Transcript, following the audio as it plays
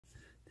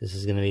This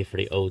is going to be for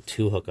the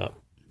O2 hookup.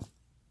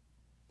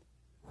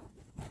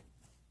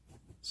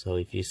 So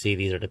if you see,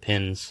 these are the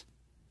pins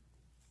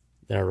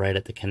that are right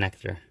at the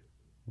connector.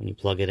 When you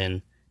plug it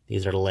in,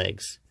 these are the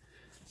legs.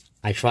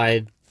 I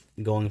tried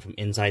going from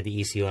inside the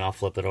ECU, and I'll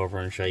flip it over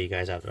and show you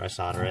guys after I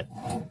solder it.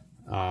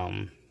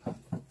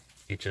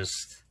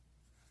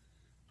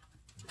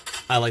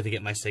 I like to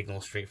get my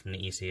signal straight from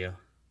the ECU.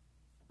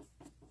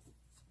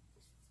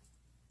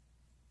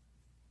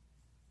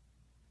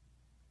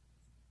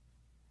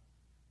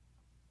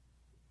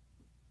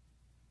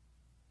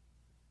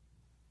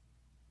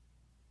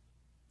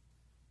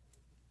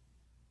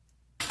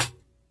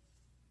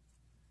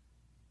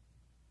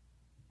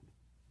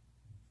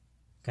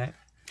 Okay.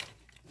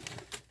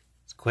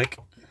 It's quick,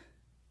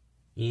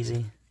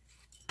 easy.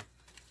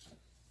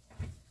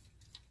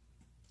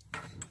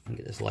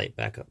 Get this light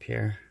back up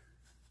here.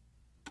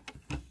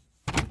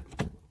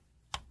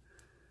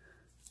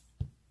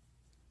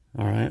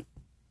 All right.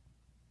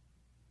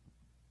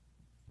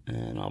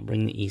 And I'll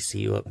bring the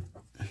ECU up.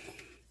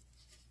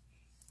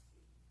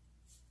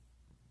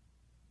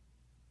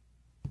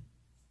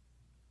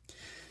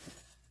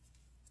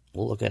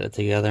 We'll look at it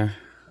together.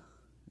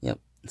 Yep.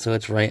 So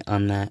it's right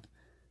on that.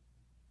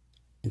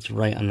 It's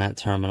right on that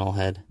terminal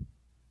head.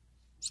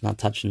 It's not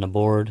touching the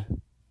board.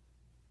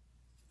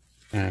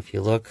 And if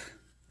you look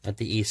at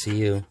the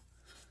ECU,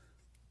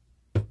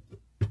 the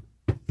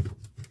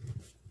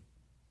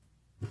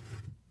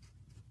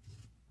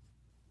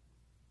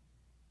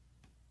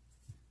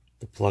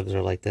plugs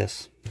are like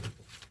this.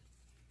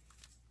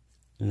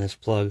 And this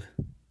plug,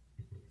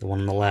 the one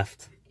on the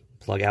left,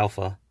 plug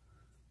alpha,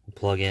 will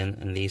plug in,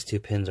 and these two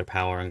pins are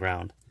power and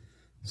ground.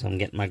 So I'm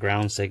getting my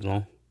ground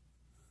signal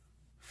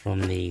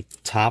from the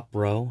top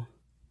row,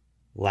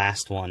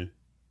 last one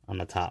on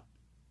the top,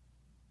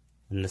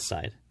 on this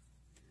side.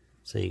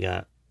 So you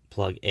got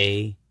plug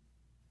A,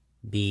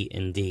 B,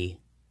 and D.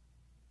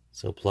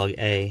 So plug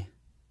A,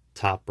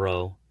 top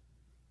row,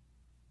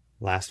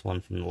 last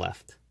one from the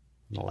left,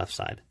 on the left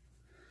side.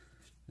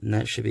 And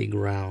that should be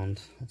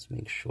ground. Let's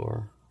make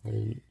sure I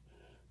didn't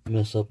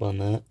mess up on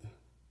that.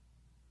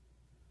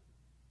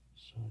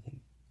 So I think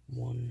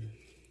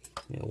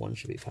one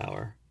should be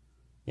power.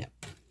 Yeah.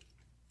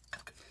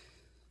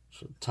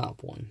 So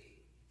top one.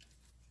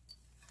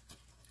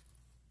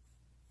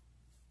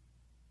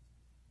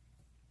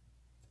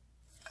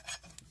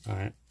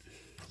 Alright,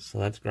 so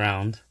that's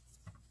ground.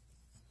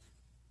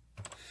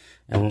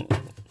 And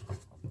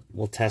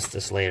we'll test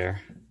this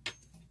later.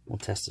 We'll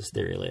test this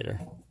theory later.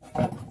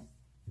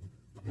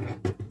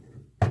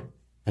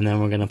 And then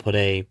we're going to put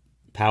a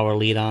power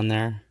lead on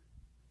there.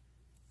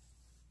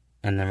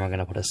 And then we're going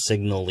to put a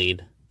signal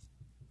lead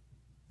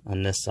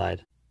on this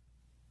side.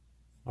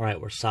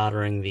 Alright, we're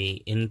soldering the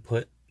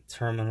input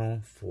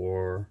terminal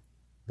for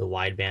the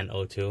wideband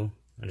O2.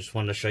 I just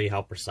wanted to show you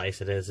how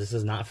precise it is. This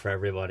is not for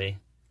everybody.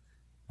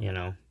 You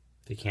know,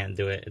 if you can't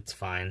do it, it's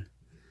fine.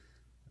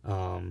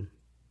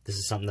 This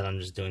is something that I'm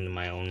just doing to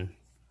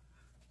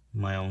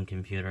my own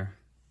computer.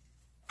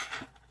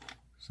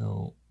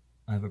 So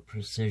I have a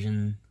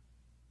precision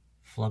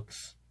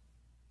flux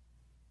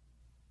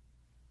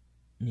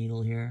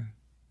needle here.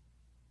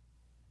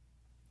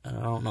 And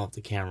I don't know if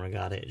the camera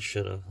got it. It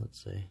should have.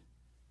 Let's see.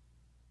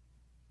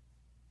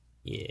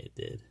 Yeah, it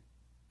did.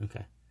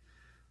 Okay.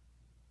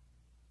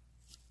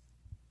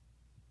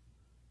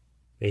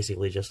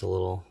 Basically just a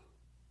little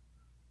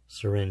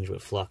syringe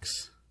with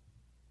flux.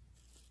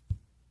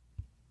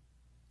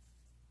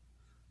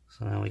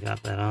 So now we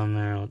got that on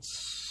there.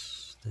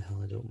 Let's, what the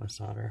hell I do with my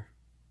solder?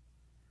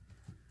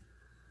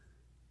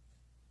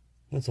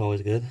 That's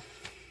always good.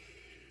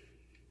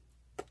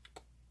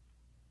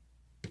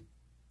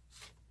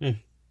 I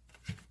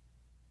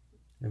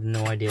have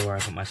no idea where I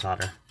put my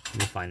solder. Let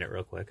me find it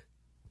real quick.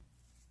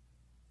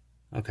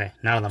 Okay,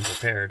 now that I'm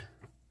prepared,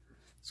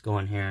 let's go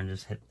in here and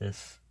just hit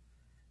this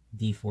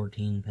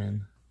D14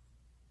 pin.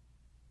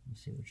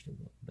 Let's see which is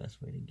the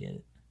best way to get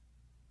it.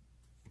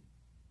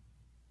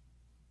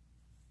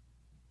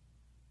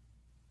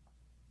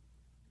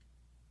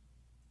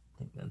 I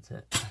think that's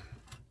it.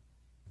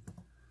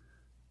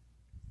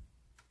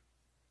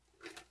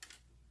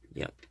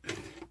 Yep.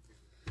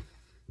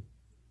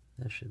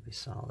 That should be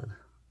solid.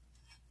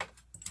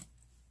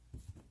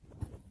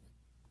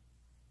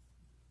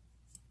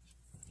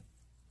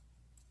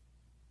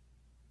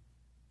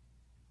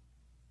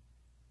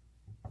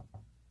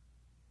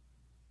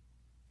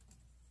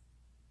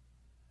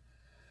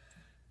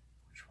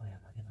 Which way am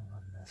I going to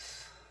run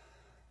this?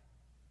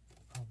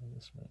 Probably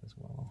this way as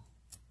well.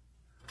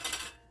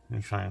 Let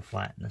me try and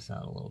flatten this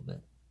out a little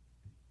bit.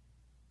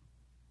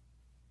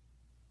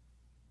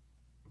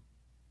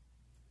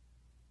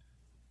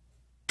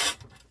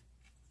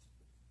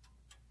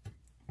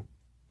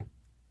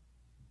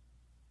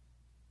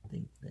 I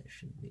think that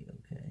should be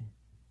okay.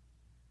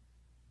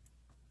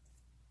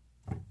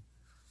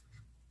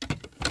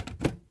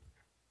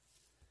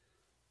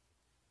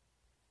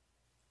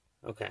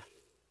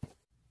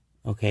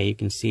 Okay, you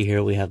can see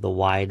here we have the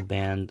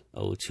wideband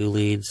O2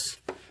 leads.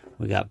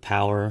 We got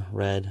power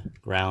red,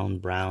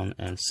 ground brown,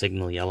 and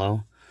signal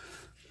yellow.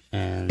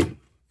 And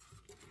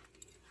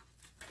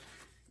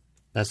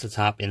that's the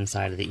top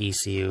inside of the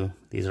ECU.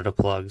 These are the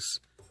plugs.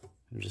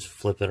 You just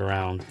flip it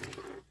around,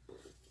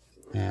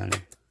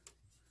 and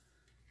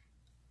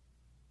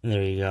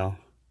there you go.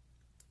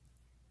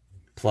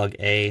 Plug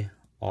A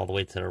all the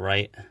way to the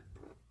right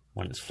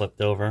when it's flipped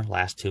over.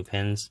 Last 2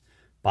 pins.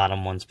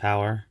 Bottom one's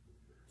power,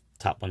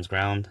 top one's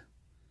ground.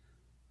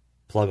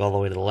 Plug all the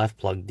way to the left,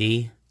 plug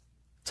D.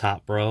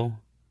 Top row,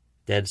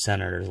 dead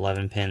center, there's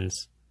 11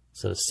 pins.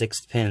 So the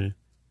 6th pin,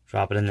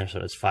 drop it in there so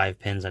there's 5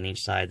 pins on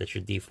each side. That's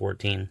your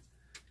D14.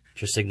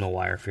 It's your signal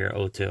wire for your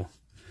O2.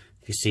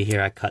 If you see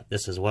here, I cut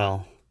this as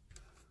well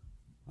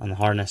on the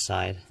harness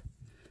side.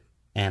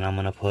 And I'm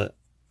going to put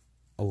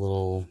a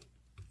little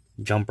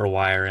jumper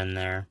wire in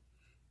there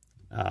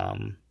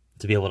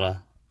to be able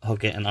to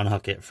hook it and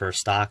unhook it for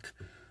stock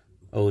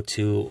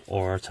O2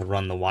 or to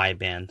run the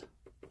wideband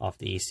off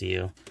the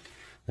ECU.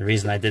 The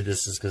reason I did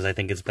this is because I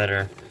think it's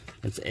better.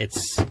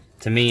 It's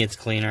to me, it's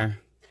cleaner.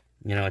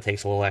 You know, it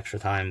takes a little extra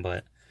time,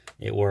 but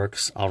it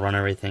works. I'll run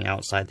everything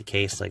outside the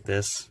case like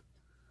this,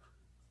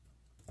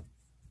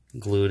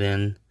 glued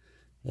in.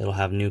 It'll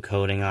have new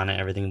coating on it.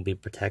 Everything will be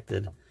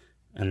protected,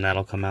 and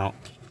that'll come out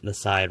the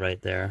side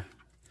right there.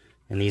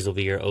 And these will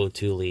be your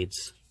O2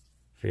 leads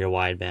for your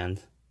wideband.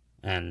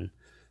 And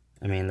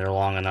I mean, they're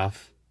long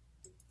enough.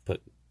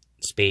 Put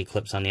spade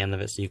clips on the end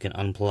of it so you can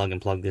unplug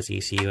and plug this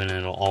ECU in, and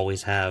it'll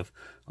always have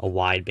a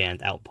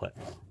wideband output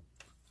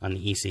on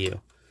the ECU.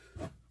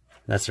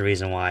 That's the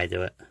reason why I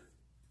do it.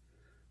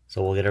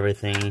 So we'll get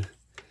everything,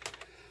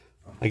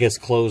 I guess,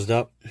 closed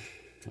up.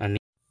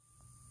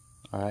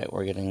 Alright,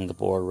 we're getting the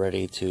board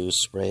ready to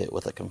spray it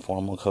with a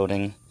conformal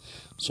coating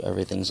so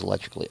everything's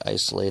electrically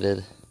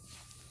isolated.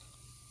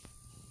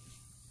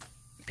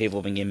 People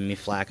have been giving me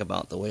flack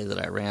about the way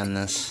that I ran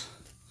this.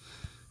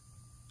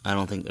 I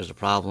don't think there's a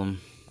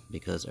problem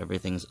because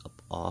everything's up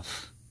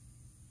off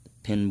the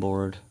pin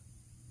board.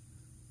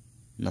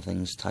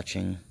 Nothing's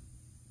touching.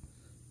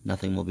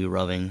 Nothing will be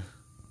rubbing.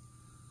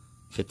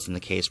 Fits in the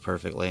case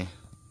perfectly.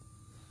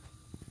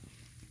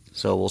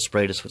 So we'll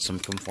spray this with some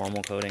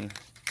conformal coating.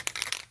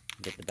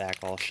 Get the back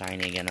all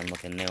shiny again and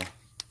looking new.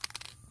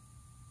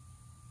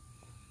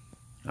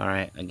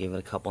 Alright, I gave it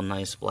a couple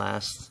nice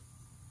blasts.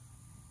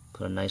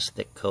 Put a nice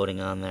thick coating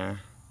on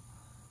there.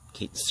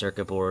 Keep the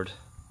circuit board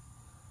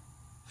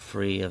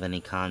free of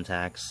any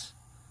contacts.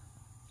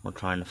 We're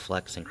trying to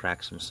flex and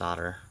crack some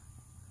solder.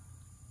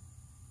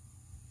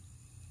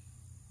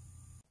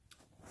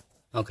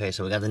 Okay,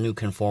 so we got the new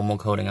conformal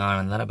coating on,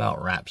 and that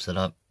about wraps it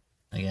up.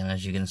 Again,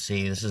 as you can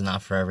see, this is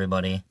not for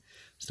everybody.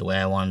 It's the way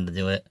I wanted to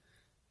do it.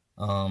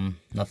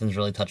 Nothing's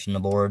really touching the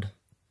board.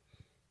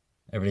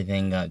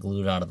 Everything got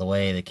glued out of the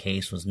way. The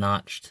case was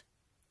notched.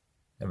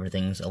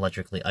 Everything's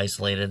electrically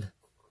isolated.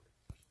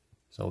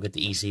 So we'll get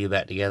the ECU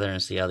back together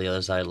and see how the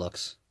other side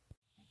looks.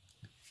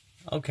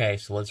 Okay,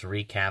 so let's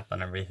recap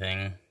on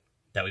everything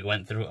that we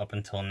went through up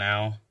until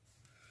now.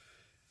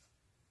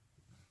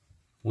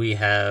 We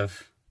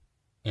have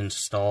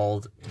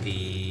installed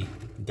the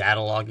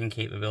data logging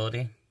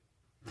capability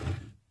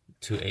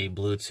to a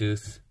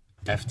Bluetooth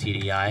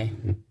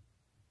FTDI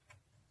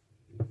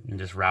and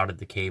just routed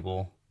the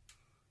cable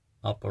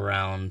up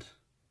around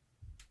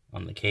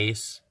on the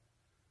case.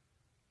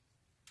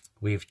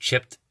 We've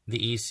chipped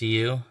the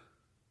ECU,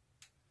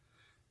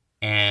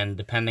 and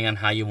depending on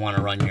how you want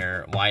to run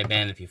your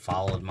wideband, if you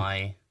followed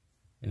my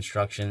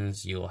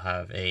instructions, you will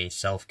have a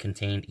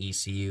self-contained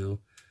ECU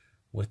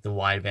with the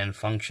wideband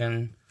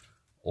function.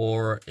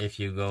 Or if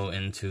you go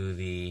into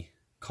the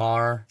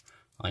car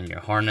on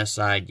your harness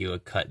side, you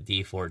would cut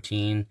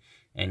D14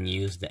 and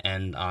use the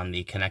end on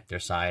the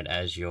connector side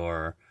as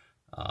your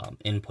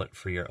input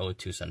for your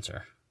O2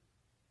 sensor.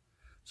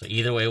 So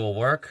either way will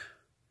work.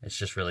 It's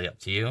just really up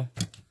to you.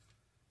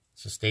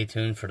 So stay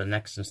tuned for the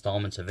next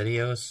installments of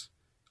videos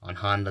on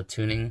Honda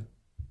Tuning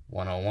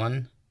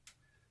 101.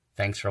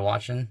 Thanks for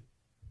watching.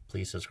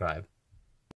 Please subscribe.